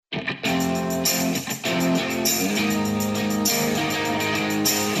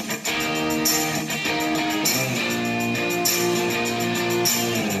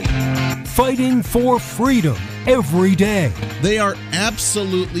fighting for freedom every day. They are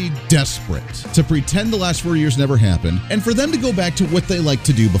absolutely desperate to pretend the last 4 years never happened and for them to go back to what they liked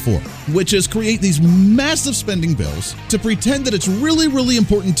to do before, which is create these massive spending bills to pretend that it's really, really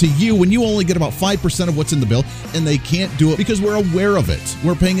important to you when you only get about 5% of what's in the bill, and they can't do it because we're aware of it.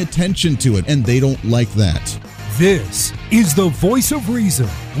 We're paying attention to it, and they don't like that. This is the Voice of Reason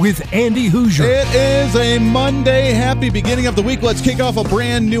with Andy Hoosier. It is a Monday. Happy beginning of the week. Let's kick off a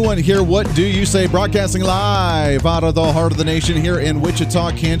brand new one here. What do you say? Broadcasting live out of the heart of the nation here in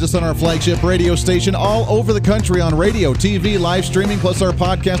Wichita, Kansas, on our flagship radio station, all over the country on radio, TV, live streaming, plus our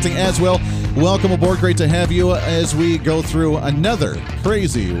podcasting as well. Welcome aboard. Great to have you as we go through another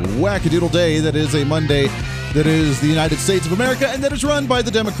crazy wackadoodle day that is a Monday that is the United States of America and that is run by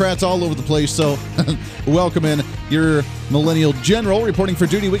the Democrats all over the place. So welcome in your Millennial General reporting for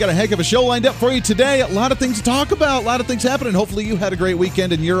duty. We got a heck of a show lined up for you today. A lot of things to talk about, a lot of things happening. Hopefully you had a great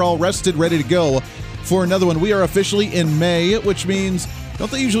weekend and you're all rested, ready to go for another one. We are officially in May, which means, don't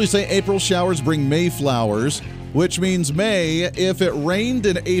they usually say April showers bring May flowers? Which means May, if it rained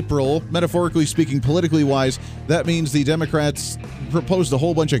in April, metaphorically speaking, politically wise, that means the Democrats proposed a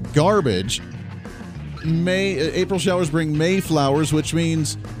whole bunch of garbage. April showers bring May flowers, which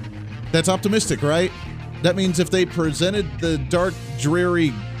means that's optimistic, right? That means if they presented the dark,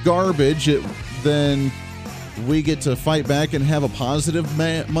 dreary garbage, then we get to fight back and have a positive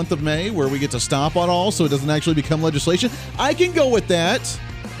month of May where we get to stop on all so it doesn't actually become legislation. I can go with that.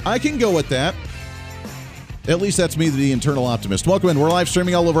 At least that's me, the internal optimist. Welcome in. We're live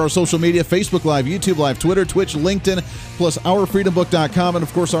streaming all over our social media, Facebook Live, YouTube Live, Twitter, Twitch, LinkedIn, plus ourfreedombook.com, and,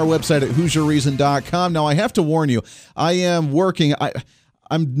 of course, our website at HoosierReason.com. Now, I have to warn you, I am working.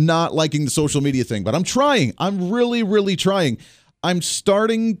 I'm not liking the social media thing, but I'm trying. I'm really, really trying. I'm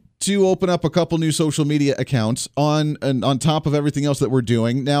starting to open up a couple new social media accounts on top of everything else that we're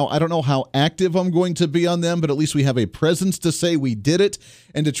doing. Now, I don't know how active I'm going to be on them, but at least we have a presence to say we did it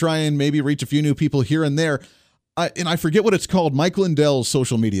and to try and maybe reach a few new people here and there. And I forget what it's called, Mike Lindell's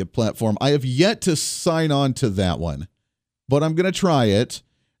social media platform. I have yet to sign on to that one, but I'm going to try it.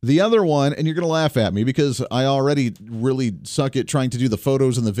 The other one, and you're going to laugh at me because I already really suck at trying to do the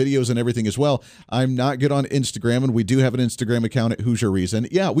photos and the videos and everything as well. I'm not good on Instagram, and we do have an Instagram account at Hoosier Reason.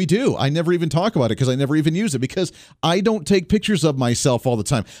 Yeah, we do. I never even talk about it because I never even use it because I don't take pictures of myself all the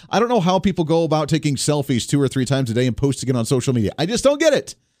time. I don't know how people go about taking selfies 2 or 3 times a day and posting it on social media. I just don't get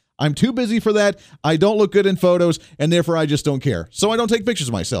it. I'm too busy for that. I don't look good in photos, and therefore I just don't care. So I don't take pictures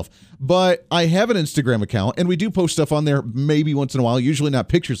of myself. But I have an Instagram account, and we do post stuff on there maybe once in a while, usually not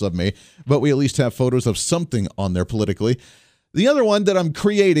pictures of me, but we at least have photos of something on there politically. The other one that I'm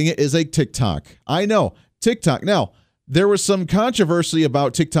creating is a TikTok. I know, TikTok. Now, there was some controversy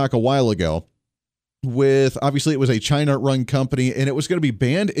about TikTok a while ago. Obviously, it was a China-run company, and it was going to be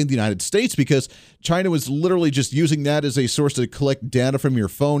banned in the United States because China was literally just using that as a source to collect data from your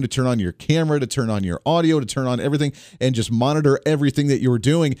phone, to turn on your camera, to turn on your audio, to turn on everything, and just monitor everything that you were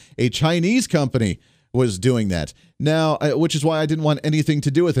doing. A Chinese company was doing that. Now, which is why I didn't want anything to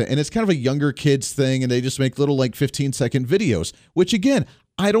do with it. And it's kind of a younger kids thing, and they just make little 15-second videos, which, again,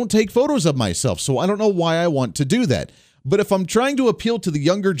 I don't take photos of myself, so I don't know why I want to do that. But if I'm trying to appeal to the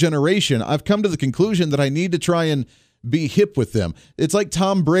younger generation, I've come to the conclusion that I need to try and be hip with them. It's like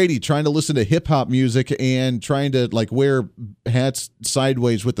Tom Brady trying to listen to hip-hop music and trying to wear hats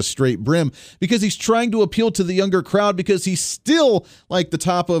sideways with a straight brim because he's trying to appeal to the younger crowd because he's still the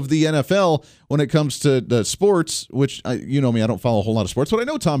top of the NFL when it comes to the sports, which, you know me, I don't follow a whole lot of sports, but I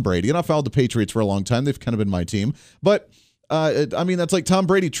know Tom Brady, and I followed the Patriots for a long time. They've kind of been my team. But that's like Tom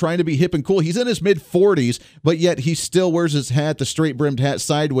Brady trying to be hip and cool. He's in his mid-40s, but yet he still wears his hat, the straight-brimmed hat,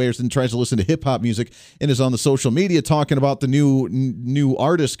 sideways, and tries to listen to hip-hop music and is on the social media talking about the new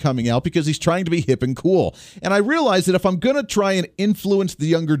artist coming out because he's trying to be hip and cool. And I realize that if I'm going to try and influence the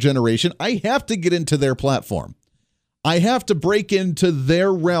younger generation, I have to get into their platform. I have to break into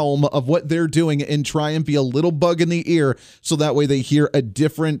their realm of what they're doing and try and be a little bug in the ear so that way they hear a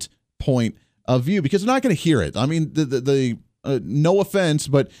different point of view, because they're not going to hear it. I mean, no offense,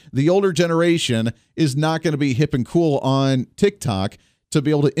 but the older generation is not going to be hip and cool on TikTok to be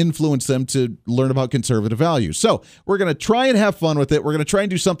able to influence them to learn about conservative values. So we're going to try and have fun with it. We're going to try and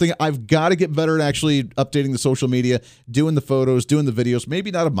do something. I've got to get better at actually updating the social media, doing the photos, doing the videos, maybe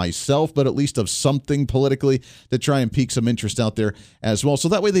not of myself, but at least of something politically to try and pique some interest out there as well. So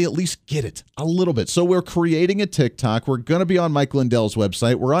that way they at least get it a little bit. So we're creating a TikTok. We're going to be on Mike Lindell's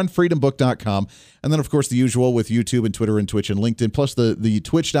website. We're on freedombook.com. And then, of course, the usual with YouTube and Twitter and Twitch and LinkedIn, plus the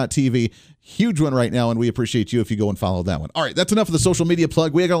twitch.tv. Huge one right now, and we appreciate you if you go and follow that one. All right, that's enough of the social media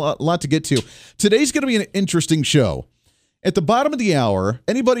plug. We got a lot to get to. Today's going to be an interesting show. At the bottom of the hour,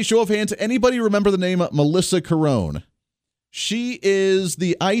 anybody, show of hands, anybody remember the name Melissa Carone? She is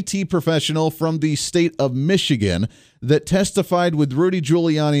the IT professional from the state of Michigan that testified with Rudy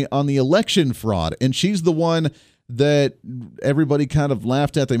Giuliani on the election fraud. And she's the one that everybody kind of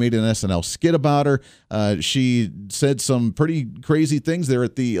laughed at. They made an SNL skit about her. She said some pretty crazy things there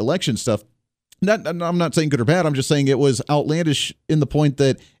at the election stuff. I'm not saying good or bad. I'm just saying it was outlandish in the point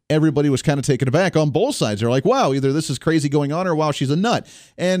that everybody was kind of taken aback on both sides. They're like, wow, either this is crazy going on or wow, she's a nut.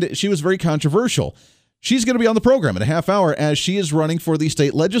 And she was very controversial. She's going to be on the program in a half hour as she is running for the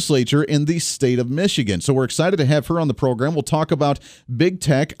state legislature in the state of Michigan. So we're excited to have her on the program. We'll talk about big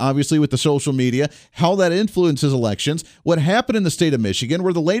tech, obviously with the social media, how that influences elections, what happened in the state of Michigan,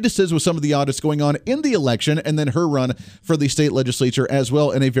 where the latest is with some of the audits going on in the election, and then her run for the state legislature as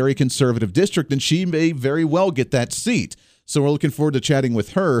well in a very conservative district. And she may very well get that seat. So we're looking forward to chatting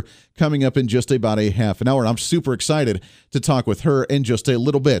with her coming up in just about a half an hour. And I'm super excited to talk with her in just a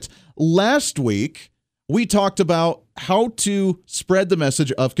little bit. Last week, we talked about how to spread the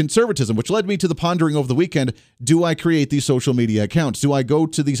message of conservatism, which led me to the pondering over the weekend. Do I create these social media accounts? Do I go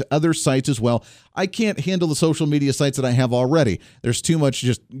to these other sites as well? I can't handle the social media sites that I have already. There's too much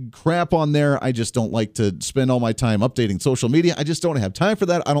just crap on there. I just don't like to spend all my time updating social media. I just don't have time for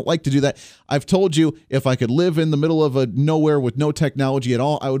that. I don't like to do that. I've told you, if I could live in the middle of a nowhere with no technology at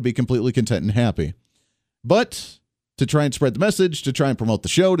all, I would be completely content and happy. But to try and spread the message, to try and promote the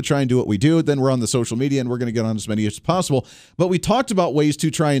show, to try and do what we do, then we're on the social media and we're going to get on as many as possible. But we talked about ways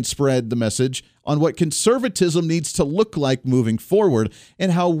to try and spread the message on what conservatism needs to look like moving forward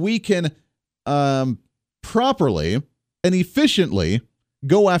and how we can properly and efficiently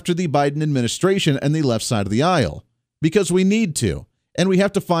go after the Biden administration and the left side of the aisle, because we need to. And we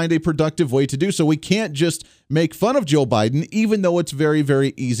have to find a productive way to do so. We can't just make fun of Joe Biden, even though it's very,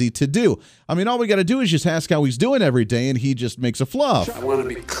 very easy to do. I mean, all we got to do is just ask how he's doing every day, and he just makes a fluff. I want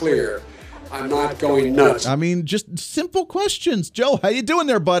to be clear. I'm not going nuts. I mean, just simple questions. Joe, how you doing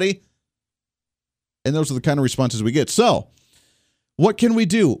there, buddy? And those are the kind of responses we get. So what can we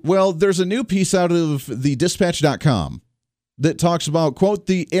do? Well, there's a new piece out of the dispatch.com that talks about, quote,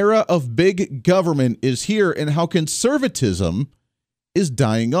 the era of big government is here and how conservatism is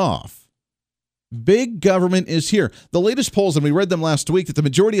dying off. Big government is here. The latest polls, and we read them last week, that the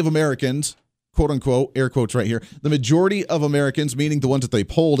majority of Americans, quote unquote, air quotes right here, the majority of Americans, meaning the ones that they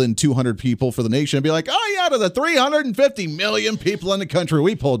polled in 200 people for the nation, and be like, oh yeah, out of the 350 million people in the country,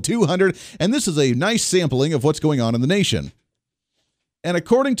 we polled 200, and this is a nice sampling of what's going on in the nation. And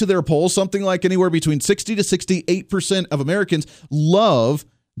according to their polls, something like anywhere between 60 to 68% of Americans love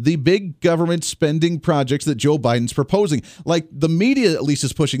the big government spending projects that Joe Biden's proposing. Like, the media at least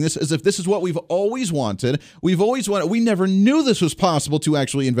is pushing this as if this is what we've always wanted. We never knew this was possible to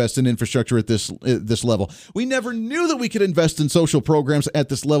actually invest in infrastructure at this level. We never knew that we could invest in social programs at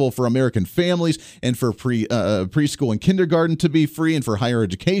this level for American families and for preschool and kindergarten to be free and for higher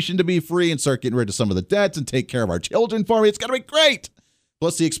education to be free and start getting rid of some of the debts and take care of our children for me. It's going to be great.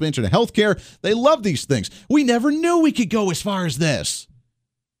 Plus the expansion of healthcare. They love these things. We never knew we could go as far as this.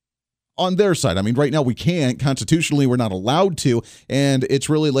 On their side. I mean, right now we can't. Constitutionally, we're not allowed to. And it's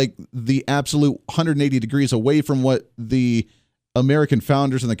really like the absolute 180 degrees away from what the American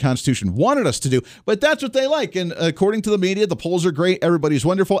founders and the Constitution wanted us to do. But that's what they like. And according to the media, the polls are great. Everybody's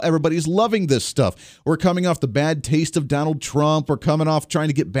wonderful. Everybody's loving this stuff. We're coming off the bad taste of Donald Trump. We're coming off trying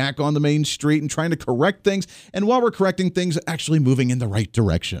to get back on the main street and trying to correct things. And while we're correcting things, actually moving in the right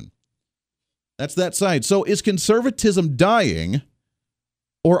direction. That's that side. So is conservatism dying?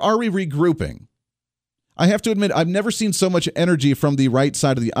 Or are we regrouping? I have to admit, I've never seen so much energy from the right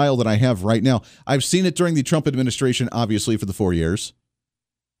side of the aisle that I have right now. I've seen it during the Trump administration, obviously, for the 4 years.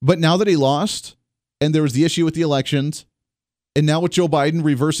 But now that he lost, and there was the issue with the elections, and now with Joe Biden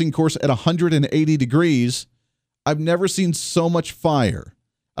reversing course at 180 degrees, I've never seen so much fire.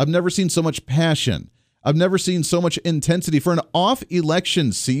 I've never seen so much passion. I've never seen so much intensity. For an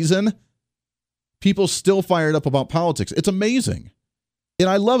off-election season, people still fired up about politics. It's amazing. And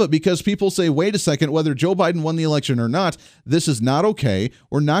I love it because people say, wait a second, whether Joe Biden won the election or not, this is not okay.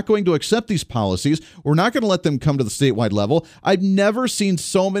 We're not going to accept these policies. We're not going to let them come to the statewide level. I've never seen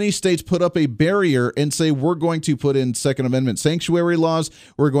so many states put up a barrier and say, we're going to put in Second Amendment sanctuary laws.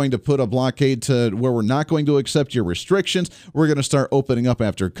 We're going to put a blockade to where we're not going to accept your restrictions. We're going to start opening up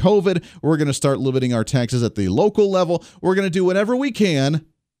after COVID. We're going to start limiting our taxes at the local level. We're going to do whatever we can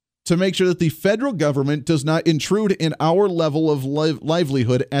to make sure that the federal government does not intrude in our level of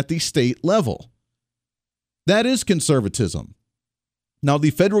livelihood at the state level. That is conservatism. Now,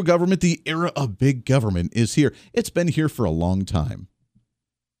 the federal government, the era of big government is here. It's been here for a long time.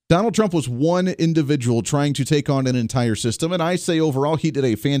 Donald Trump was one individual trying to take on an entire system, and I say overall he did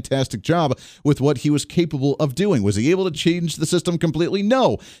a fantastic job with what he was capable of doing. Was he able to change the system completely?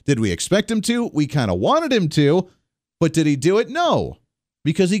 No. Did we expect him to? We kind of wanted him to, but did he do it? No,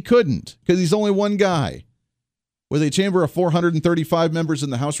 because he couldn't, because he's only one guy. With a chamber of 435 members in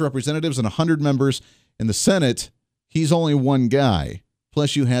the House of Representatives and 100 members in the Senate, he's only one guy.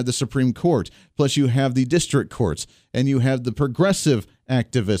 Plus you have the Supreme Court, plus you have the district courts, and you have the progressive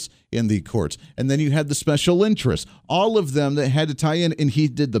activists in the courts, and then you had the special interests, all of them that had to tie in, and he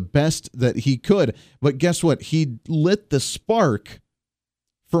did the best that he could. But guess what? He lit the spark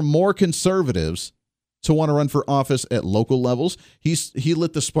for more conservatives to want to run for office at local levels. He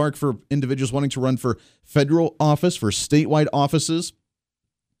lit the spark for individuals wanting to run for federal office, for statewide offices.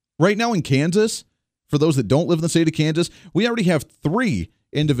 Right now in Kansas, for those that don't live in the state of Kansas, we already have 3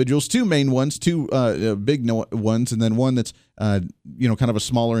 individuals, 2 main ones, 2 big ones, and then one that's kind of a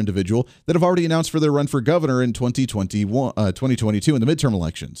smaller individual that have already announced for their run for governor in 2022 in the midterm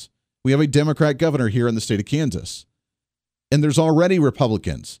elections. We have a Democrat governor here in the state of Kansas, and there's already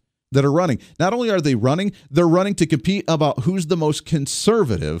Republicans that are running. Not only are they running, they're running to compete about who's the most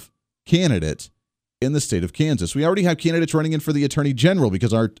conservative candidate in the state of Kansas. We already have candidates running in for the attorney general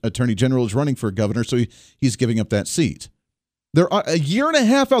because our attorney general is running for governor, so he's giving up that seat. They're a year and a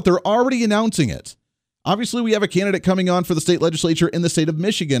half out. They're already announcing it. Obviously, we have a candidate coming on for the state legislature in the state of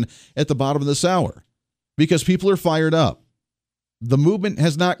Michigan at the bottom of this hour because people are fired up. The movement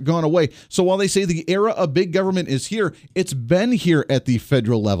has not gone away. So while they say the era of big government is here, it's been here at the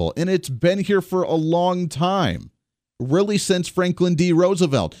federal level, and it's been here for a long time. Really since Franklin D.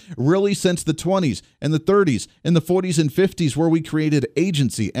 Roosevelt, really since the 20s and the 30s and the 40s and 50s, where we created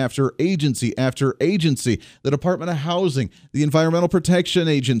agency after agency after agency, the Department of Housing, the Environmental Protection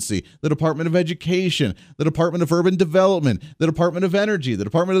Agency, the Department of Education, the Department of Urban Development, the Department of Energy, the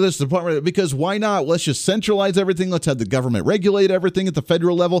Department of this, the Department of, because why not? Let's just centralize everything. Let's have the government regulate everything at the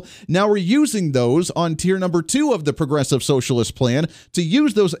federal level. Now we're using those on tier number 2 of the Progressive Socialist Plan to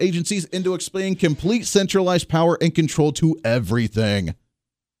use those agencies into expanding complete centralized power and control to everything.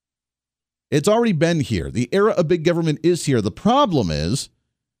 It's already been here. The era of big government is here. The problem is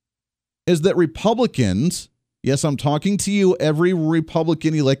that Republicans, yes, I'm talking to you, every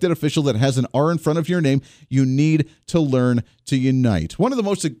Republican elected official that has an R in front of your name, you need to learn to unite. One of the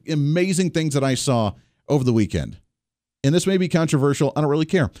most amazing things that I saw over the weekend, and this may be controversial, I don't really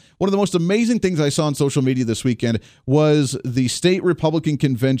care. One of the most amazing things I saw on social media this weekend was the state Republican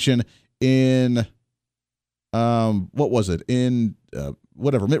convention in what was it? In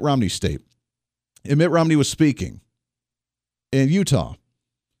Mitt Romney's state. And Mitt Romney was speaking in Utah.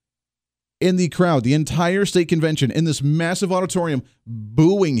 In the crowd, the entire state convention in this massive auditorium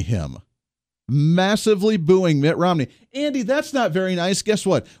booing him. Massively booing Mitt Romney. Andy, that's not very nice. Guess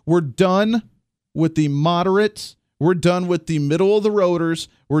what? We're done with the moderates. We're done with the middle of the roaders.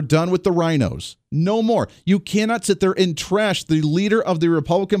 We're done with the rhinos. No more. You cannot sit there and trash the leader of the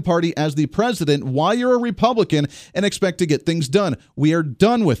Republican Party as the president while you're a Republican and expect to get things done. We are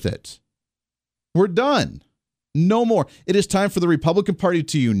done with it. We're done. No more. It is time for the Republican Party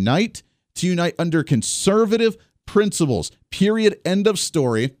to unite under conservative principles. Period. End of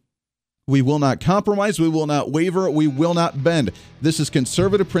story. We will not compromise. We will not waver. We will not bend. This is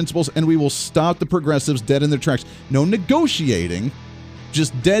conservative principles, and we will stop the progressives dead in their tracks. No negotiating,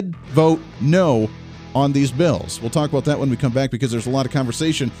 just dead vote no on these bills. We'll talk about that when we come back because there's a lot of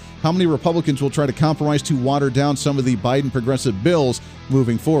conversation. How many Republicans will try to compromise to water down some of the Biden progressive bills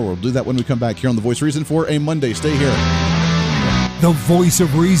moving forward? We'll do that when we come back here on The Voice of Reason for a Monday. Stay here. The Voice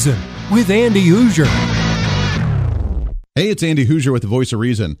of Reason with Andy Hoosier. Hey, it's Andy Hoosier with The Voice of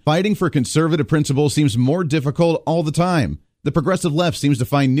Reason. Fighting for conservative principles seems more difficult all the time. The progressive left seems to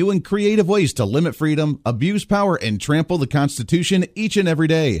find new and creative ways to limit freedom, abuse power, and trample the Constitution each and every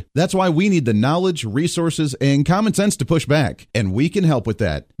day. That's why we need the knowledge, resources, and common sense to push back. And we can help with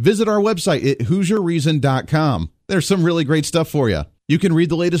that. Visit our website at HoosierReason.com. There's some really great stuff for you. You can read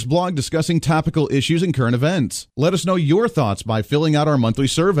the latest blog discussing topical issues and current events. Let us know your thoughts by filling out our monthly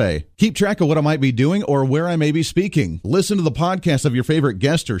survey. Keep track of what I might be doing or where I may be speaking. Listen to the podcast of your favorite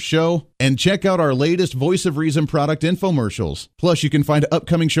guest or show, and check out our latest Voice of Reason product infomercials. Plus, you can find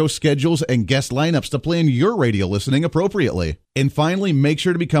upcoming show schedules and guest lineups to plan your radio listening appropriately. And finally, make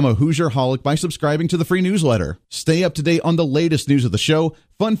sure to become a Hoosier-holic by subscribing to the free newsletter. Stay up to date on the latest news of the show,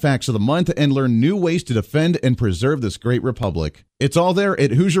 fun facts of the month, and learn new ways to defend and preserve this great republic. It's all there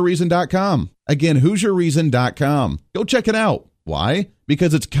at HoosierReason.com. Again, HoosierReason.com. Go check it out. Why?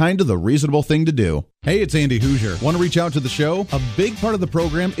 Because it's kind of the reasonable thing to do. Hey, it's Andy Hoosier. Want to reach out to the show? A big part of the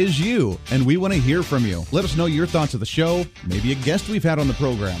program is you, and we want to hear from you. Let us know your thoughts of the show, maybe a guest we've had on the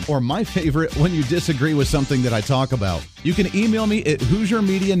program, or my favorite, when you disagree with something that I talk about. You can email me at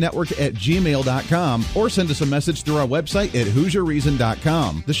HoosierMediaNetwork@gmail.com or send us a message through our website at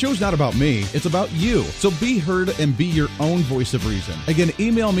HoosierReason.com. The show's not about me, it's about you. So be heard and be your own voice of reason. Again,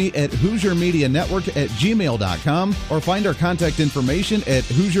 email me at HoosierMediaNetwork@gmail.com or find our contact information at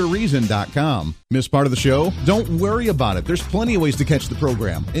HoosierReason.com. Miss part of the show? Don't worry about it. There's plenty of ways to catch the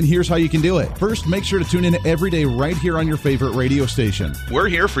program, and here's how you can do it. First, make sure to tune in every day right here on your favorite radio station. We're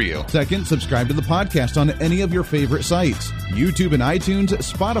here for you. Second, subscribe to the podcast on any of your favorite sites. YouTube and iTunes,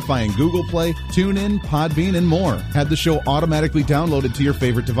 Spotify and Google Play, TuneIn, Podbean, and more. Have the show automatically downloaded to your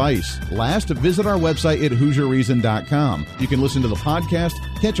favorite device. Last, visit our website at HoosierReason.com. You can listen to the podcast,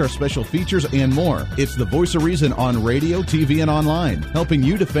 catch our special features, and more. It's the voice of reason on radio, TV, and online, helping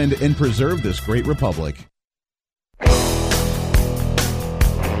you defend and preserve this great republic.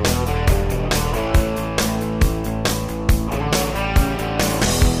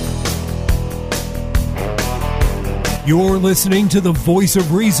 You're listening to the Voice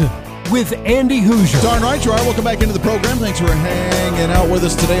of Reason with Andy Hoosier. Darn right you are. Welcome back into the program. Thanks for hanging out with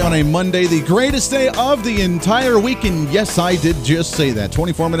us today on a Monday, the greatest day of the entire week. And yes, I did just say that.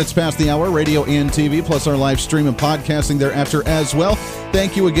 24 minutes past the hour, radio and TV, plus our live stream and podcasting thereafter as well.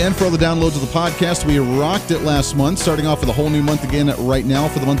 Thank you again for all the downloads of the podcast. We rocked it last month, starting off with a whole new month again right now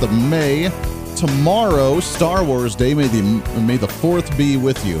for the month of May. Tomorrow, Star Wars Day. May the 4th be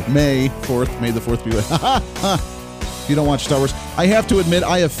with you. May 4th, may the 4th be with you. If you don't watch Star Wars, I have to admit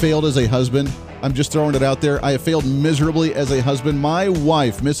I have failed as a husband. I'm just throwing it out there. I have failed miserably as a husband. My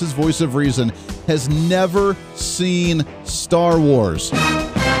wife, Mrs. Voice of Reason, has never seen Star Wars. I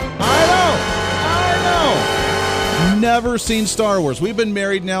know. Never seen Star Wars. We've been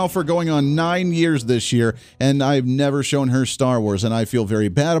married now for going on 9 years this year, and I've never shown her Star Wars, and I feel very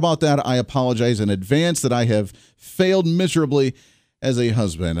bad about that. I apologize in advance that I have failed miserably as a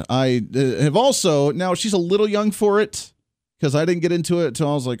husband. I have also, now she's a little young for it because I didn't get into it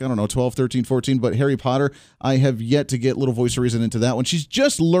until I was like, 12, 13, 14, but Harry Potter, I have yet to get Little Voice of Reason into that one. She's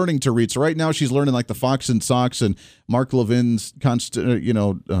just learning to read. So right now she's learning like the Fox and Socks and Mark Levin's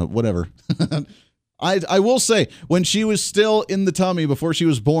whatever. I will say, when she was still in the tummy before she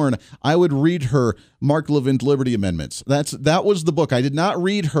was born, I would read her Mark Levin's Liberty Amendments. That was the book. I did not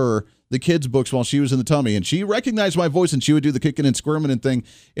read her the kids' books while she was in the tummy, and she recognized my voice, and she would do the kicking and squirming and thing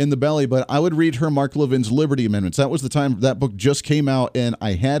in the belly, but I would read her Mark Levin's Liberty Amendments. That was the time that book just came out, and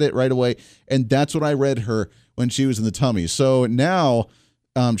I had it right away, and that's what I read her when she was in the tummy. So now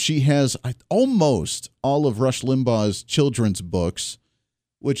she has almost all of Rush Limbaugh's children's books,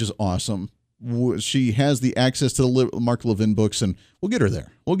 which is awesome. She has the access to the Mark Levin books, and we'll get her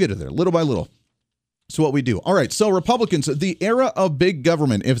there. We'll get her there, little by little. So what we do. All right, so Republicans, the era of big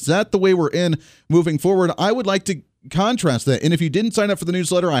government, if that the way we're in moving forward, I would like to contrast that. And if you didn't sign up for the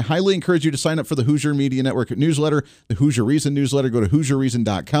newsletter, I highly encourage you to sign up for the Hoosier Media Network newsletter, the Hoosier Reason newsletter. Go to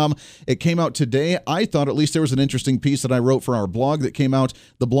HoosierReason.com. It came out today. I thought at least there was an interesting piece that I wrote for our blog that came out.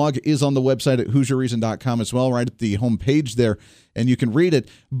 The blog is on the website at HoosierReason.com as well, right at the homepage there, and you can read it.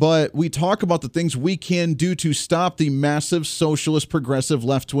 But we talk about the things we can do to stop the massive socialist, progressive,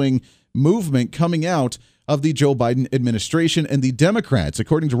 left-wing movement coming out of the Joe Biden administration and the Democrats.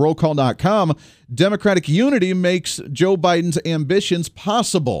 According to rollcall.com, Democratic unity makes Joe Biden's ambitions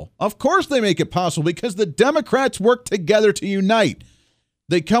possible. Of course they make it possible because the Democrats work together to unite.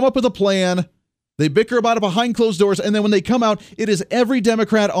 They come up with a plan, they bicker about it behind closed doors, and then when they come out, it is every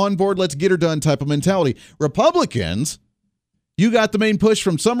Democrat on board, let's get her done type of mentality. Republicans, you got the main push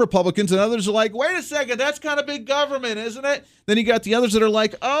from some Republicans, and others are like, wait a second, that's kind of big government, isn't it? Then you got the others that are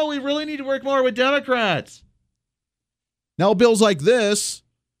like, oh, we really need to work more with Democrats. Now, bills like this,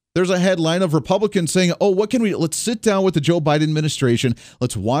 there's a headline of Republicans saying, oh, let's sit down with the Joe Biden administration.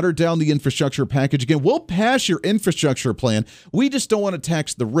 Let's water down the infrastructure package again. We'll pass your infrastructure plan. We just don't want to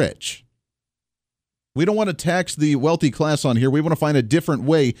tax the rich. We don't want to tax the wealthy class on here. We want to find a different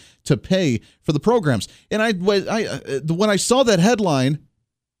way to pay for the programs. And when I saw that headline,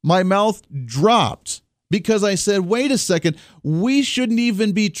 my mouth dropped because I said, wait a second, we shouldn't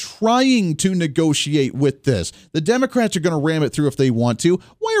even be trying to negotiate with this. The Democrats are going to ram it through if they want to.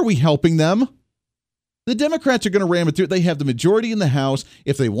 Why are we helping them? The Democrats are going to ram it through. They have the majority in the House.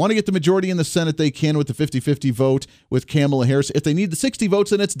 If they want to get the majority in the Senate, they can with the 50-50 vote with Kamala Harris. If they need the 60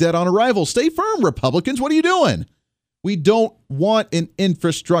 votes, then it's dead on arrival. Stay firm, Republicans. What are you doing? We don't want an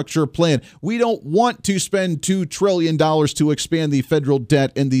infrastructure plan. We don't want to spend $2 trillion to expand the federal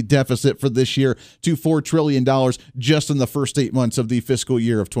debt and the deficit for this year to $4 trillion just in the first 8 months of the fiscal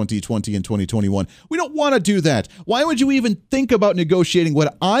year of 2020 and 2021. We don't want to do that. Why would you even think about negotiating?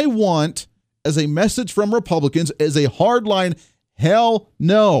 What I want as a message from Republicans is a hardline hell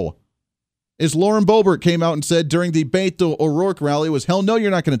no. As Lauren Boebert came out and said during the Beto O'Rourke rally was, hell no,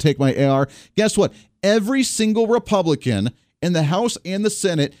 you're not going to take my AR. Guess what? Every single Republican in the House and the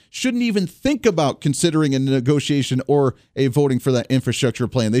Senate shouldn't even think about considering a negotiation or a voting for that infrastructure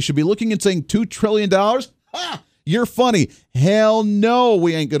plan. They should be looking and saying $2 trillion? Ha! You're funny. Hell no,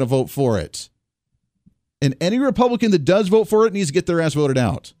 we ain't going to vote for it. And any Republican that does vote for it needs to get their ass voted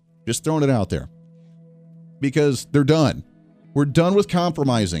out. Just throwing it out there. Because they're done. We're done with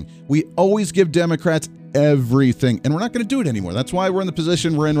compromising. We always give Democrats everything, and we're not going to do it anymore. That's why we're in the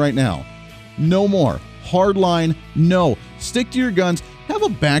position we're in right now. No more. Hardline, no. Stick to your guns. Have a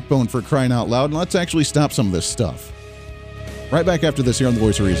backbone, for crying out loud, and let's actually stop some of this stuff. Right back after this here on The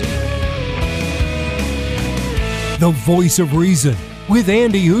Voice of Reason. The Voice of Reason with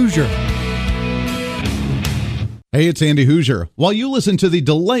Andy Hoosier. Hey, it's Andy Hoosier. While you listen to the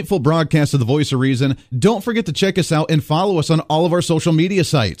delightful broadcast of The Voice of Reason, don't forget to check us out and follow us on all of our social media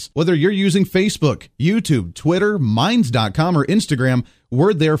sites. Whether you're using Facebook, YouTube, Twitter, Minds.com, or Instagram,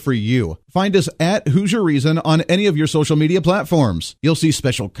 we're there for you. Find us at Hoosier Reason on any of your social media platforms. You'll see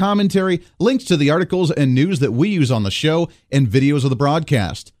special commentary, links to the articles and news that we use on the show, and videos of the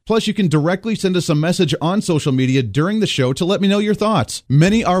broadcast. Plus, you can directly send us a message on social media during the show to let me know your thoughts.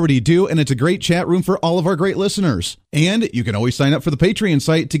 Many already do, and it's a great chat room for all of our great listeners. And you can always sign up for the Patreon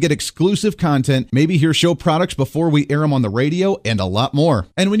site to get exclusive content, maybe hear show products before we air them on the radio, and a lot more.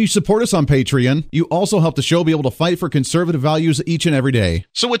 And when you support us on Patreon, you also help the show be able to fight for conservative values each and every day.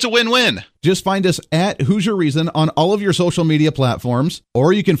 So it's a win-win. Just find us at Hoosier Reason on all of your social media platforms,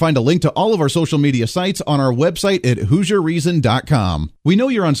 or you can find a link to all of our social media sites on our website at HoosierReason.com. We know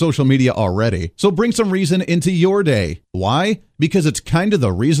you're on social media already, so bring some reason into your day. Why? Because it's kind of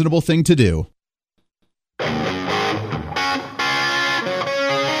the reasonable thing to do.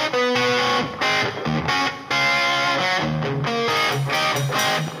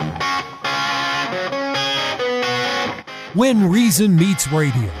 When Reason Meets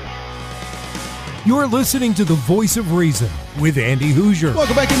Radio. You're listening to The Voice of Reason with Andy Hoosier.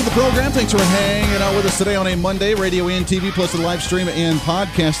 Welcome back into the program. Thanks for hanging out with us today on a Monday, radio and TV, plus the live stream and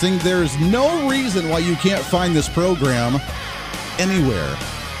podcasting. There's no reason why you can't find this program anywhere,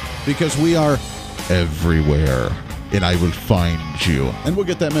 because we are everywhere, and I will find you. And we'll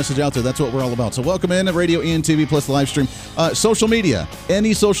get that message out there. That's what we're all about. So welcome in at radio and TV, plus the live stream. Social media,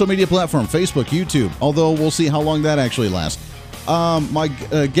 any social media platform, Facebook, YouTube, although we'll see how long that actually lasts. My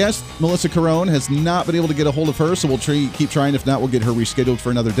guest, Melissa Carone, has not been able to get a hold of her, so we'll keep trying. If not, we'll get her rescheduled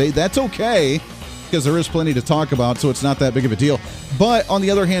for another day. That's okay, because there is plenty to talk about, so it's not that big of a deal. But on the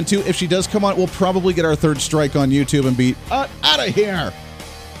other hand, too, if she does come on, we'll probably get our third strike on YouTube and be out of here,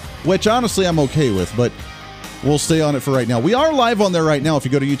 which honestly I'm okay with, but we'll stay on it for right now. We are live on there right now. If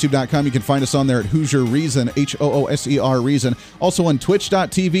you go to youtube.com, you can find us on there at Hoosier Reason, Hooser Reason. Also on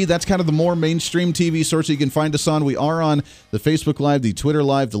twitch.tv. That's kind of the more mainstream TV source you can find us on. We are on the Facebook Live, the Twitter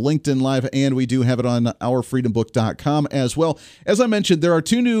Live, the LinkedIn Live, and we do have it on ourfreedombook.com as well. As I mentioned, there are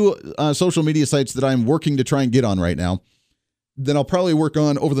two new social media sites that I'm working to try and get on right now that I'll probably work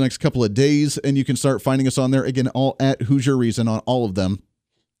on over the next couple of days, and you can start finding us on there. Again, all at Hoosier Reason on all of them.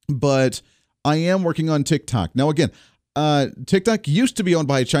 But I am working on TikTok. Now, again, TikTok used to be owned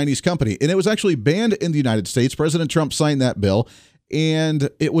by a Chinese company, and it was actually banned in the United States. President Trump signed that bill,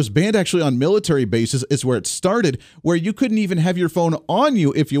 and it was banned actually on military bases is where it started, where you couldn't even have your phone on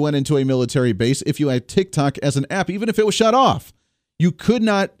you if you went into a military base if you had TikTok as an app, even if it was shut off. You could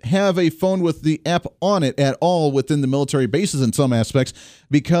not have a phone with the app on it at all within the military bases in some aspects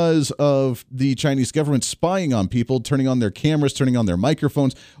because of the Chinese government spying on people, turning on their cameras, turning on their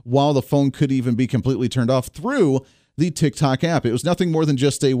microphones, while the phone could even be completely turned off through the TikTok app. It was nothing more than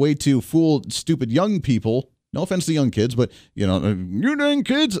just a way to fool stupid young people. No offense to young kids, but, you dang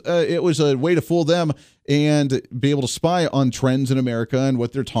kids, it was a way to fool them and be able to spy on trends in America and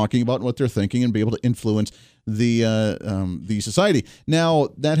what they're talking about and what they're thinking and be able to influence the society. Now,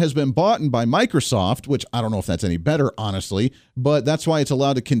 that has been bought by Microsoft, which I don't know if that's any better, honestly, but that's why it's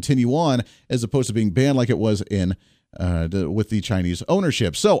allowed to continue on as opposed to being banned like it was in with the Chinese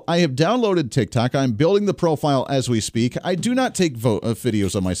ownership. So I have downloaded TikTok. I'm building the profile as we speak. I do not take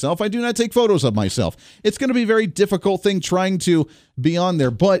videos of myself. I do not take photos of myself. It's going to be a very difficult thing trying to be on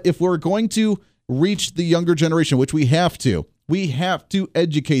there. But if we're going to reach the younger generation, which we have to We have to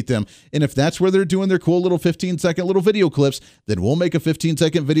educate them. And if that's where they're doing their cool little 15-second little video clips, then we'll make a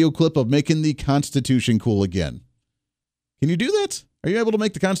 15-second video clip of making the Constitution cool again. Can you do that? Are you able to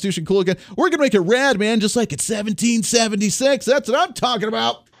make the Constitution cool again? We're going to make it rad, man, just like it's 1776. That's what I'm talking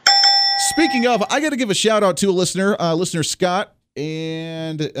about. Speaking of, I got to give a shout out to a listener Scott,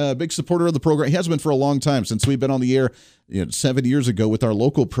 and a big supporter of the program. He has been for a long time, since we've been on the air 7 years ago with our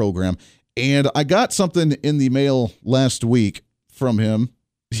local program. And I got something in the mail last week from him.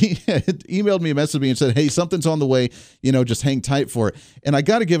 He had emailed me, messaged me, and said, hey, something's on the way, just hang tight for it. And I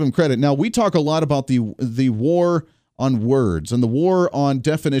got to give him credit. Now, we talk a lot about the war on words and the war on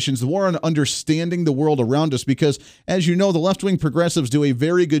definitions, the war on understanding the world around us, because, as you know, the left-wing progressives do a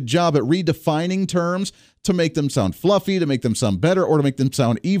very good job at redefining terms to make them sound fluffy, to make them sound better, or to make them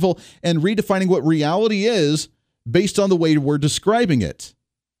sound evil, and redefining what reality is based on the way we're describing it,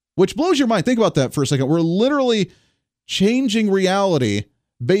 which blows your mind. Think about that for a second. We're literally changing reality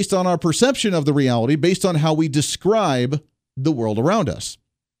based on our perception of the reality, based on how we describe the world around us.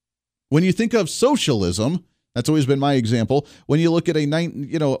 When you think of socialism, that's always been my example. When you look at a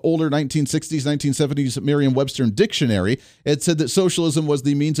older 1960s, 1970s Merriam-Webster dictionary, it said that socialism was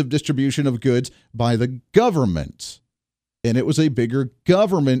the means of distribution of goods by the government. And it was a bigger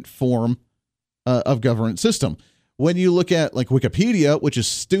government form of government system. When you look at like Wikipedia, which is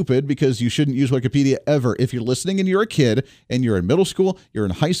stupid because you shouldn't use Wikipedia ever. If you're listening and you're a kid and you're in middle school, you're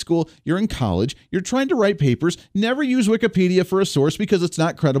in high school, you're in college, you're trying to write papers, never use Wikipedia for a source because it's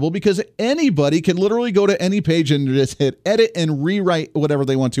not credible, because anybody can literally go to any page and just hit edit and rewrite whatever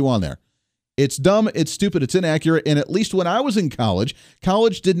they want to on there. It's dumb, it's stupid, it's inaccurate, and at least when I was in college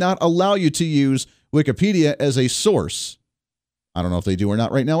did not allow you to use Wikipedia as a source. I don't know if they do or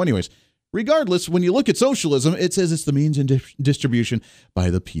not right now anyways. Regardless, when you look at socialism, it says it's the means and distribution by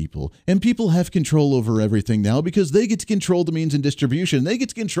the people. And people have control over everything now because they get to control the means and distribution. They get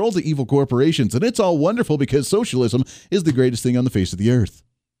to control the evil corporations. And it's all wonderful because socialism is the greatest thing on the face of the earth.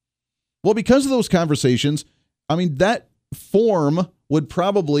 Well, because of those conversations, that form would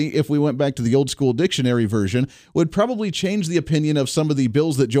probably, if we went back to the old school dictionary version, would probably change the opinion of some of the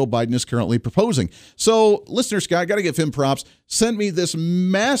bills that Joe Biden is currently proposing. So, listener Scott, got to give him props, sent me this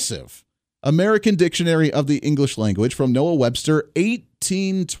massive American Dictionary of the English Language from Noah Webster,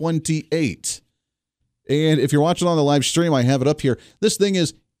 1828. And if you're watching on the live stream, I have it up here. This thing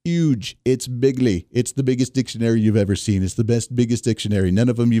is huge. It's bigly. It's the biggest dictionary you've ever seen. It's the biggest dictionary. None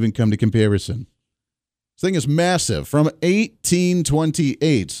of them even come to comparison. This thing is massive, from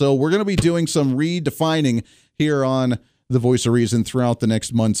 1828. So we're going to be doing some redefining here on The Voice of Reason throughout the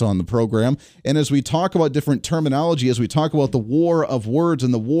next months on the program. And as we talk about different terminology, as we talk about the war of words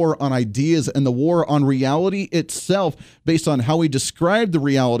and the war on ideas and the war on reality itself based on how we describe the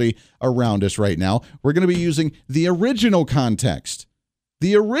reality around us right now, we're going to be using the original context,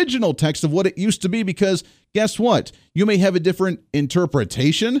 the original text of what it used to be, because guess what? You may have a different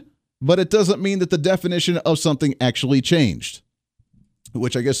interpretation, but it doesn't mean that the definition of something actually changed.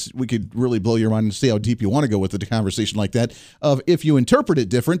 Which I guess we could really blow your mind and see how deep you want to go with a conversation like that of, if you interpret it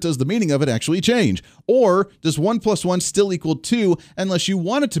different, does the meaning of it actually change? Or does 1 + 1 still equal 2 unless you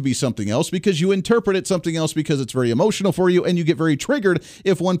want it to be something else because you interpret it something else because it's very emotional for you and you get very triggered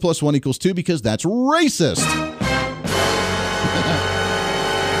if 1 + 1 = 2 because that's racist.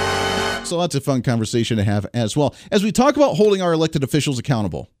 So that's a fun conversation to have as well. As we talk about holding our elected officials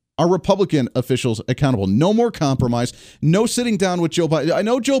accountable, our Republican officials accountable. No more compromise. No sitting down with Joe Biden. I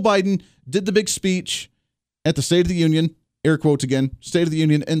know Joe Biden did the big speech at the State of the Union, air quotes again, State of the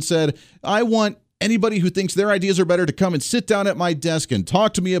Union, and said, I want anybody who thinks their ideas are better to come and sit down at my desk and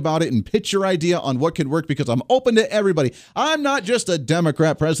talk to me about it and pitch your idea on what could work because I'm open to everybody. I'm not just a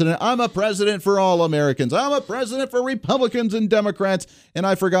Democrat president. I'm a president for all Americans. I'm a president for Republicans and Democrats. And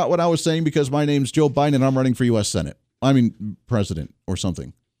I forgot what I was saying because my name's Joe Biden and I'm running for U.S. Senate. President or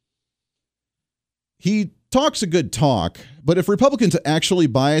something. He talks a good talk, but if Republicans actually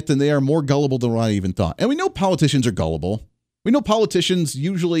buy it, then they are more gullible than what I even thought. And we know politicians are gullible. We know politicians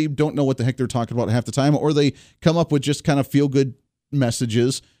usually don't know what the heck they're talking about half the time, or they come up with just kind of feel-good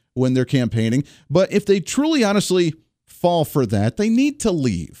messages when they're campaigning. But if they truly, honestly fall for that, they need to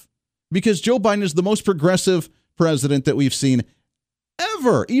leave. Because Joe Biden is the most progressive president that we've seen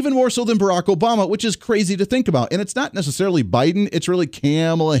ever, even more so than Barack Obama, which is crazy to think about. And it's not necessarily Biden. It's really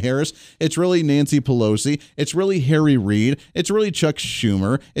Kamala Harris. It's really Nancy Pelosi. It's really Harry Reid. It's really Chuck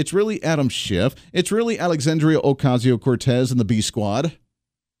Schumer. It's really Adam Schiff. It's really Alexandria Ocasio-Cortez and the B Squad.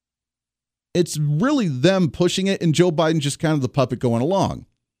 It's really them pushing it and Joe Biden just kind of the puppet going along.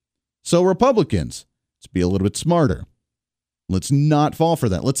 So Republicans, let's be a little bit smarter. Let's not fall for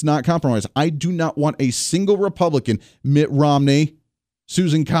that. Let's not compromise. I do not want a single Republican, Mitt Romney,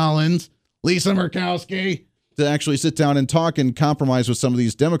 Susan Collins, Lisa Murkowski, to actually sit down and talk and compromise with some of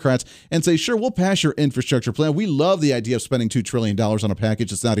these Democrats and say, sure, we'll pass your infrastructure plan. We love the idea of spending $2 trillion on a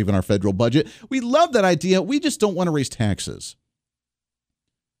package that's not even our federal budget. We love that idea. We just don't want to raise taxes.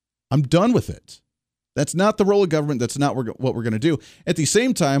 I'm done with it. That's not the role of government. That's not what we're going to do. At the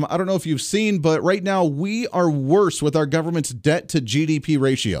same time, I don't know if you've seen, but right now we are worse with our government's debt to GDP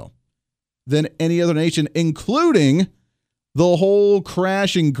ratio than any other nation, including the whole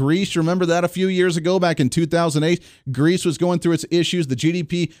crash in Greece. Remember that a few years ago, back in 2008? Greece was going through its issues. The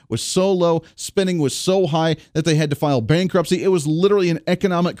GDP was so low, spending was so high that they had to file bankruptcy. It was literally an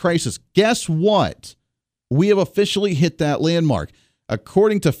economic crisis. Guess what? We have officially hit that landmark.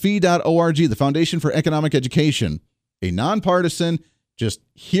 According to fee.org, the Foundation for Economic Education, a nonpartisan, just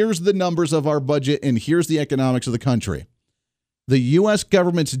here's the numbers of our budget and here's the economics of the country. The U.S.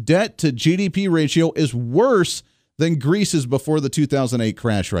 government's debt to GDP ratio is worse than Greece's before the 2008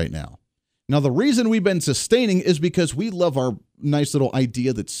 crash right now. Now, the reason we've been sustaining is because we love our nice little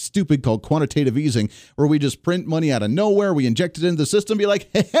idea that's stupid called quantitative easing, where we just print money out of nowhere, we inject it into the system, be like,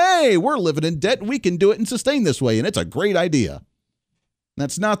 hey, we're living in debt, we can do it and sustain this way, and it's a great idea.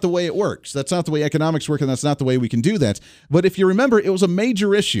 That's not the way it works. That's not the way economics work, and that's not the way we can do that. But if you remember, it was a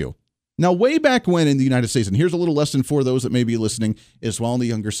major issue. Now, way back when in the United States, and here's a little lesson for those that may be listening as well on the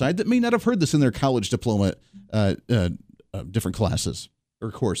younger side that may not have heard this in their college diploma, different classes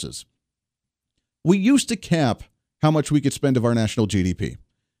or courses. We used to cap how much we could spend of our national GDP,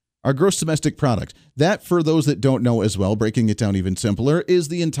 our gross domestic product. That, for those that don't know as well, breaking it down even simpler, is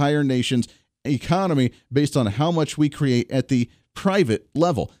the entire nation's economy based on how much we create at the private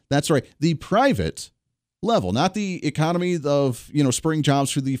level. That's right, the private level, not the economy of, spurring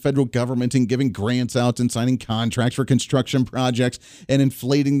jobs for the federal government and giving grants out and signing contracts for construction projects and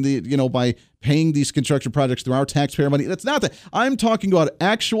inflating by paying these construction projects through our taxpayer money. That's not that. I'm talking about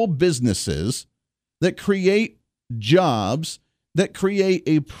actual businesses that create jobs, that create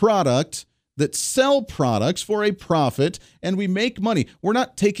a product, that sell products for a profit, and we make money. We're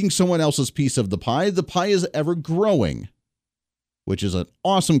not taking someone else's piece of the pie. The pie is ever growing, which is an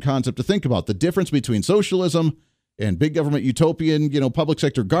awesome concept to think about. The difference between socialism and big government utopian, public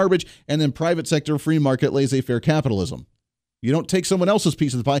sector garbage, and then private sector free market laissez-faire capitalism. You don't take someone else's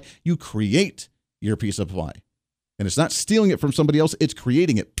piece of the pie. You create your piece of the pie. And it's not stealing it from somebody else. It's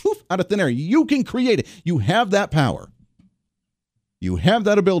creating it. Poof, out of thin air. You can create it. You have that power. You have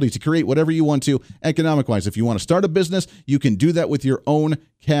that ability to create whatever you want to economic-wise. If you want to start a business, you can do that with your own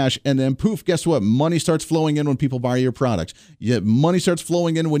cash. And then poof, guess what? Money starts flowing in when people buy your products. Money starts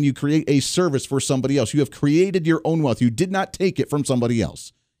flowing in when you create a service for somebody else. You have created your own wealth. You did not take it from somebody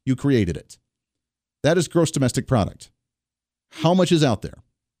else. You created it. That is gross domestic product. How much is out there?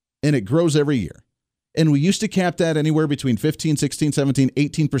 And it grows every year. And we used to cap that anywhere between 15, 16, 17,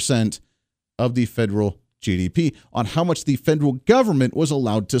 18% of the federal GDP on how much the federal government was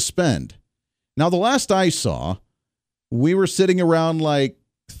allowed to spend. Now, the last I saw, we were sitting around like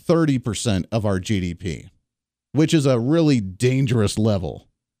 30% of our GDP, which is a really dangerous level,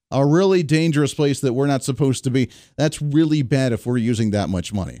 a really dangerous place that we're not supposed to be. That's really bad if we're using that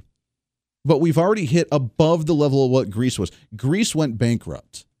much money. But we've already hit above the level of what Greece was. Greece went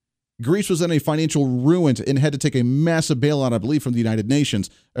bankrupt. Greece was in a financial ruin and had to take a massive bailout, I believe, from the United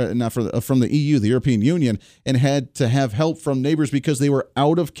Nations, from the EU, the European Union, and had to have help from neighbors because they were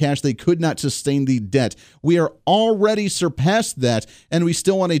out of cash. They could not sustain the debt. We are already surpassed that, and we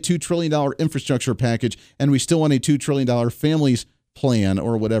still want a $2 trillion infrastructure package, and we still want a $2 trillion families plan,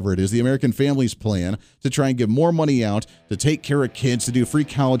 or whatever it is, the American Families Plan, to try and give more money out, to take care of kids, to do free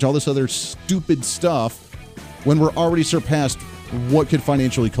college, all this other stupid stuff, when we're already surpassed what could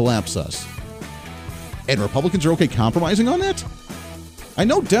financially collapse us. And Republicans are okay compromising on that? I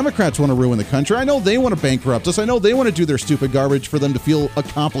know Democrats want to ruin the country. I know they want to bankrupt us. I know they want to do their stupid garbage for them to feel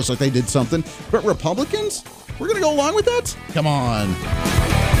accomplished like they did something. But Republicans? We're going to go along with that? Come on.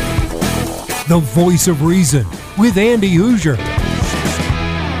 The Voice of Reason with Andy Hoosier.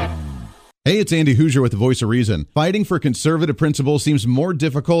 Hey, it's Andy Hoosier with the Voice of Reason. Fighting for conservative principles seems more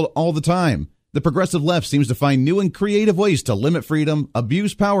difficult all the time. The progressive left seems to find new and creative ways to limit freedom,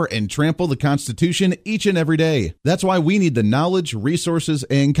 abuse power, and trample the Constitution each and every day. That's why we need the knowledge, resources,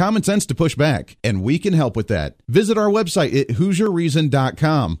 and common sense to push back, and we can help with that. Visit our website at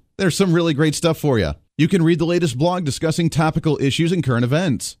HoosierReason.com. There's some really great stuff for you. You can read the latest blog discussing topical issues and current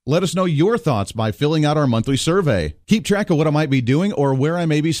events. Let us know your thoughts by filling out our monthly survey. Keep track of what I might be doing or where I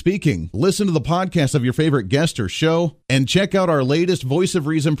may be speaking. Listen to the podcast of your favorite guest or show, and check out our latest Voice of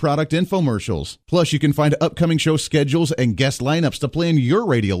Reason product infomercials. Plus, you can find upcoming show schedules and guest lineups to plan your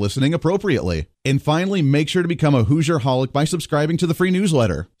radio listening appropriately. And finally, make sure to become a Hoosier-holic by subscribing to the free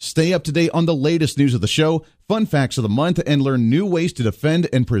newsletter. Stay up to date on the latest news of the show, fun facts of the month, and learn new ways to defend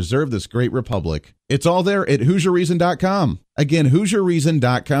and preserve this great republic. It's all there at HoosierReason.com. Again,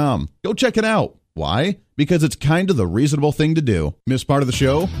 HoosierReason.com. Go check it out. Why? Because it's kind of the reasonable thing to do. Miss part of the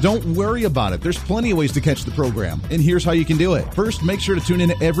show? Don't worry about it. There's plenty of ways to catch the program, and here's how you can do it. First, make sure to tune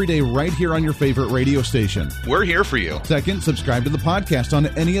in every day right here on your favorite radio station. We're here for you. Second, subscribe to the podcast on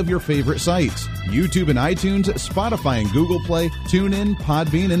any of your favorite sites. YouTube and iTunes, Spotify and Google Play, TuneIn,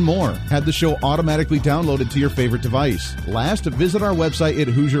 Podbean, and more. Have the show automatically downloaded to your favorite device. Last, visit our website at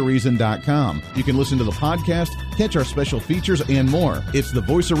HoosierReason.com. You can listen to the podcast, catch our special features, and more. It's the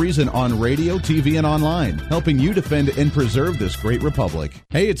Voice of Reason on radio, TV, and online, helping you defend and preserve this great republic.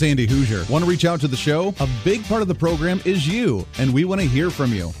 Hey, it's Andy Hoosier. Want to reach out to the show? A big part of the program is you, and we want to hear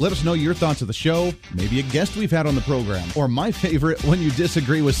from you. Let us know your thoughts of the show, maybe a guest we've had on the program, or my favorite, when you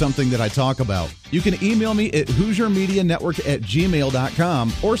disagree with something that I talk about. You can email me at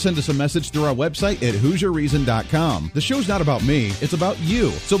HoosierMediaNetwork@gmail.com or send us a message through our website at HoosierReason.com. The show's not about me, it's about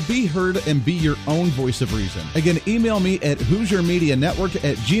you. So be heard and be your own voice of reason. Again, email me at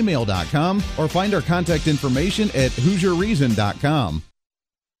HoosierMediaNetwork@gmail.com or find our contact information at HoosierReason.com.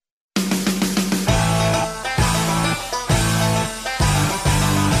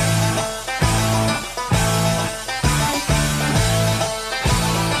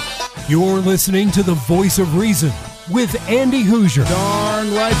 You're listening to the Voice of Reason with Andy Hoosier.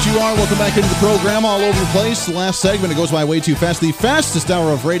 Darn right you are. Welcome back into the program, all over the place. The last segment, it goes by way too fast. The fastest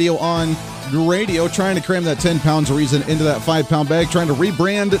hour of radio on radio, trying to cram that 10 pounds of reason into that 5-pound bag, trying to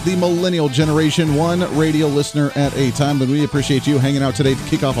rebrand the millennial generation, one radio listener at a time. But we appreciate you hanging out today to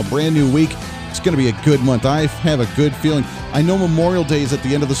kick off a brand new week. It's going to be a good month. I have a good feeling. I know Memorial Day is at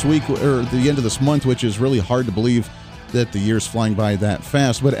the end of this week, or the end of this month, which is really hard to believe that the year's flying by that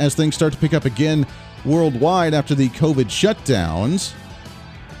fast. But as things start to pick up again worldwide after the COVID shutdowns,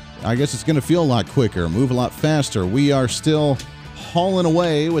 I guess it's going to feel a lot quicker, move a lot faster. We are still hauling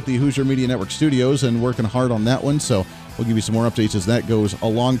away with the Hoosier Media Network studios and working hard on that one, so we'll give you some more updates as that goes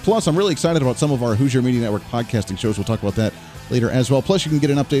along. Plus, I'm really excited about some of our Hoosier Media Network podcasting shows. We'll talk about that later as well. Plus, you can get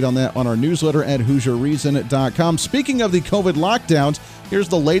an update on that on our newsletter at HoosierReason.com. Speaking of the COVID lockdowns, here's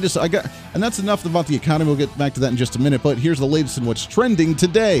the latest. And that's enough about the economy. We'll get back to that in just a minute, but here's the latest in what's trending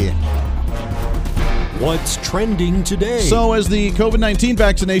today. What's trending today? So as the COVID-19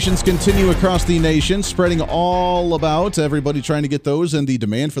 vaccinations continue across the nation, spreading all about, everybody trying to get those, and the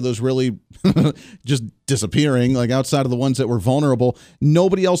demand for those really just disappearing, like outside of the ones that were vulnerable,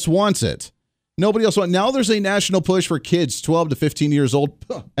 nobody else wants it. Nobody else wants. Now there's a national push for kids 12 to 15 years old.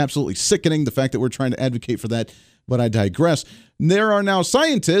 Absolutely sickening, the fact that we're trying to advocate for that, but I digress. There are now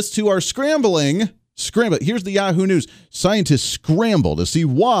scientists who are scrambling. Here's the Yahoo News. Scientists scramble to see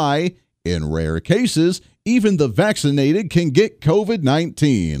why, in rare cases, even the vaccinated can get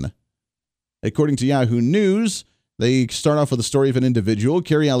COVID-19. According to Yahoo News, they start off with a story of an individual.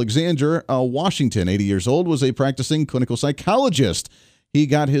 Kerry Alexander, Washington, 80 years old, was a practicing clinical psychologist. He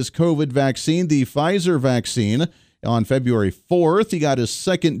got his COVID vaccine, the Pfizer vaccine, on February 4th. He got his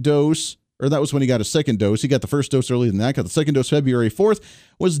second dose, or that was when he got his second dose. He got the first dose earlier than that, got the second dose February 4th,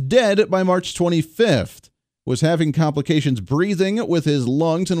 was dead by March 25th. Was having complications breathing with his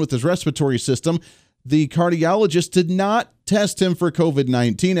lungs and with his respiratory system. The cardiologist did not test him for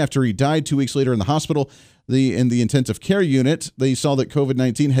COVID-19 after he died 2 weeks later in the hospital. In the intensive care unit, they saw that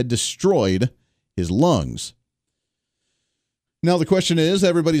COVID-19 had destroyed his lungs. Now the question is,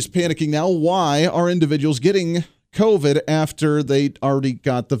 everybody's panicking now, why are individuals getting COVID after they already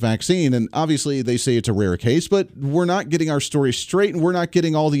got the vaccine? And obviously they say it's a rare case, but we're not getting our story straight, and we're not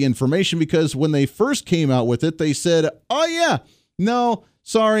getting all the information, because when they first came out with it, they said, oh yeah, no,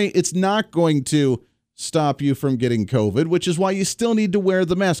 sorry, it's not going to stop you from getting COVID, which is why you still need to wear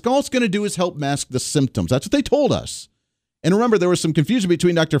the mask. All it's going to do is help mask the symptoms. That's what they told us. And remember, there was some confusion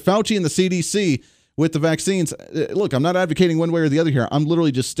between Dr. Fauci and the CDC with the vaccines. Look, I'm not advocating one way or the other here. I'm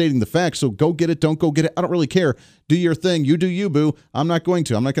literally just stating the facts. So go get it. Don't go get it. I don't really care. Do your thing. You do you, boo. I'm not going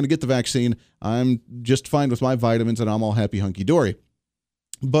to. I'm not going to get the vaccine. I'm just fine with my vitamins, and I'm all happy hunky-dory.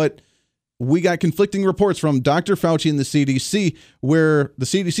 But we got conflicting reports from Dr. Fauci and the CDC, where the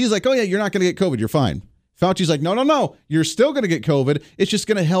CDC is like, oh, yeah, you're not going to get COVID. You're fine. Fauci's like, no, you're still going to get COVID. It's just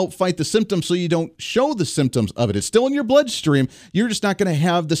going to help fight the symptoms so you don't show the symptoms of it. It's still in your bloodstream. You're just not going to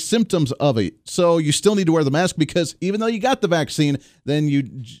have the symptoms of it. So you still need to wear the mask because even though you got the vaccine, then you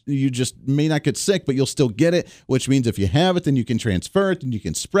just may not get sick, but you'll still get it, which means if you have it, then you can transfer it and you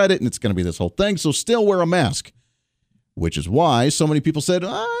can spread it, and it's going to be this whole thing. So still wear a mask, which is why so many people said,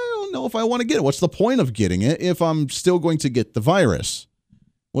 I don't know if I want to get it. What's the point of getting it if I'm still going to get the virus?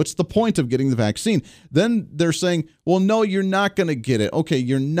 What's the point of getting the vaccine? Then they're saying, well, no, you're not going to get it. Okay,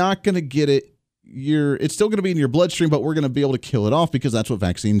 you're not going to get it. It's still going to be in your bloodstream, but we're going to be able to kill it off because that's what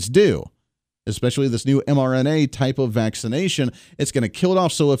vaccines do. Especially this new mRNA type of vaccination, it's going to kill it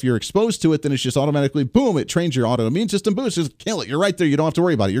off. So if you're exposed to it, then it's just automatically, boom, it trains your autoimmune system. Boom, just kill it. You're right there. You don't have to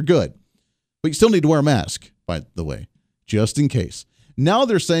worry about it. You're good. But you still need to wear a mask, by the way, just in case. Now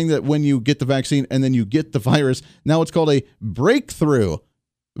they're saying that when you get the vaccine and then you get the virus, now it's called a breakthrough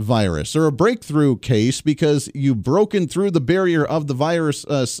virus or a breakthrough case because you've broken through the barrier of the virus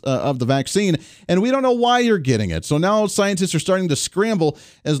of the vaccine, and we don't know why you're getting it. So now scientists are starting to scramble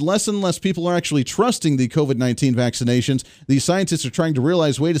as less and less people are actually trusting the COVID-19 vaccinations. These scientists are trying to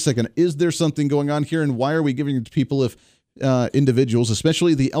realize, wait a second, is there something going on here, and why are we giving it to people if individuals,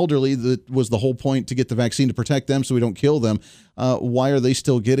 especially the elderly, that was the whole point to get the vaccine to protect them so we don't kill them, why are they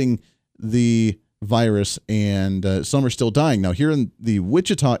still getting the virus, and some are still dying. Now, here in the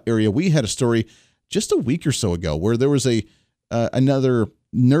Wichita area, we had a story just a week or so ago where there was another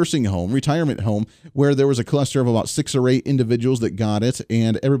nursing home, retirement home, where there was a cluster of about 6 or 8 individuals that got it,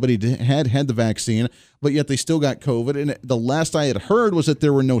 and everybody had the vaccine, but yet they still got COVID. And the last I had heard was that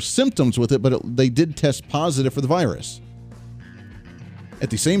there were no symptoms with it, but they did test positive for the virus. At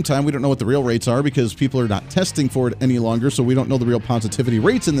the same time, we don't know what the real rates are because people are not testing for it any longer, so we don't know the real positivity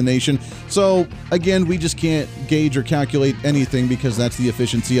rates in the nation. So, again, we just can't gauge or calculate anything because that's the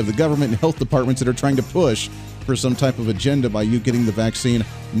efficiency of the government and health departments that are trying to push for some type of agenda by you getting the vaccine,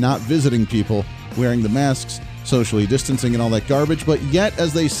 not visiting people, wearing the masks, socially distancing, and all that garbage. But yet,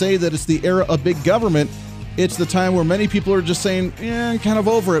 as they say that it's the era of big government, it's the time where many people are just saying, I'm kind of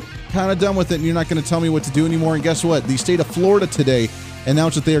over it, kind of done with it, and you're not going to tell me what to do anymore. And guess what? The state of Florida today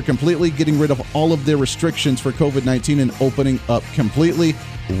announced that they are completely getting rid of all of their restrictions for COVID-19 and opening up completely.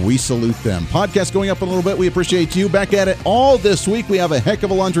 We salute them. Podcast going up a little bit. We appreciate you. Back at it all this week. We have a heck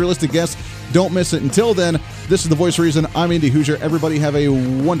of a laundry list of guests. Don't miss it. Until then, this is The Voice of Reason. I'm Andy Hoosier. Everybody have a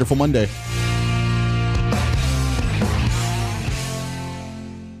wonderful Monday.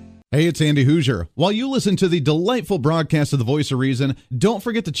 Hey, it's Andy Hoosier. While you listen to the delightful broadcast of The Voice of Reason, don't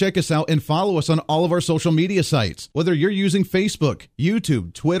forget to check us out and follow us on all of our social media sites. Whether you're using Facebook,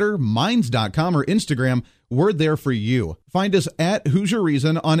 YouTube, Twitter, Minds.com, or Instagram, we're there for you. Find us at Hoosier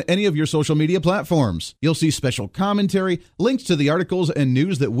Reason on any of your social media platforms. You'll see special commentary, links to the articles and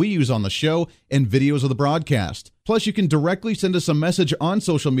news that we use on the show, and videos of the broadcast. Plus, you can directly send us a message on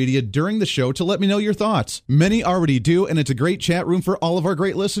social media during the show to let me know your thoughts. Many already do, and it's a great chat room for all of our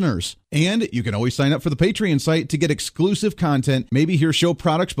great listeners. And you can always sign up for the Patreon site to get exclusive content, maybe hear show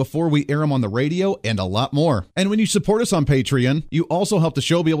products before we air them on the radio, and a lot more. And when you support us on Patreon, you also help the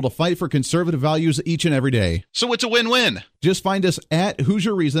show be able to fight for conservative values each and every day. So it's a win-win. Just find us at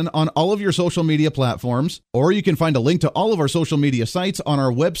Hoosier Reason on all of your social media platforms, or you can find a link to all of our social media sites on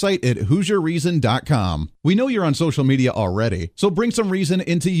our website at HoosierReason.com. We know you're on social media already, so bring some reason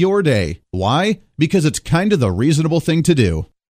into your day. Why? Because it's kind of the reasonable thing to do.